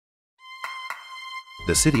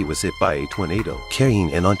The city was hit by a tornado,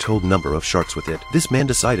 carrying an untold number of sharks with it. This man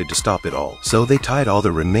decided to stop it all, so they tied all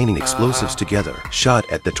the remaining explosives together, shot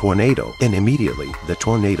at the tornado, and immediately, the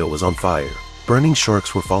tornado was on fire. Burning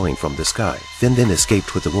sharks were falling from the sky. Finn then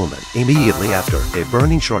escaped with the woman. Immediately after, a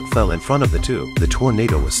burning shark fell in front of the two. The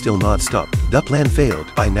tornado was still not stopped. The plan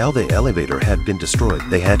failed. By now the elevator had been destroyed.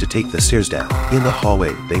 They had to take the stairs down. In the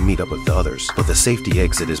hallway, they meet up with the others, but the safety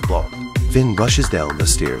exit is blocked. Finn rushes down the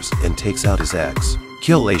stairs and takes out his axe.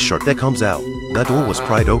 Kill a shark that comes out. The door was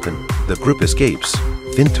pried open. The group escapes.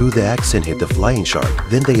 Finn threw the axe and hit the flying shark.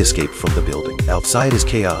 Then they escaped from the building. Outside is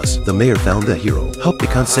chaos. The mayor found the hero. Help they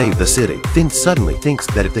can't save the city. Finn suddenly thinks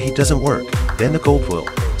that if the heat doesn't work, then the cold will,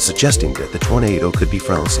 suggesting that the tornado could be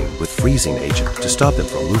frozen with freezing agent to stop them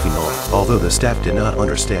from moving on. Although the staff did not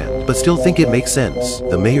understand, but still think it makes sense,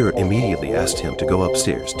 the mayor immediately asked him to go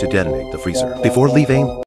upstairs to detonate the freezer. Before leaving,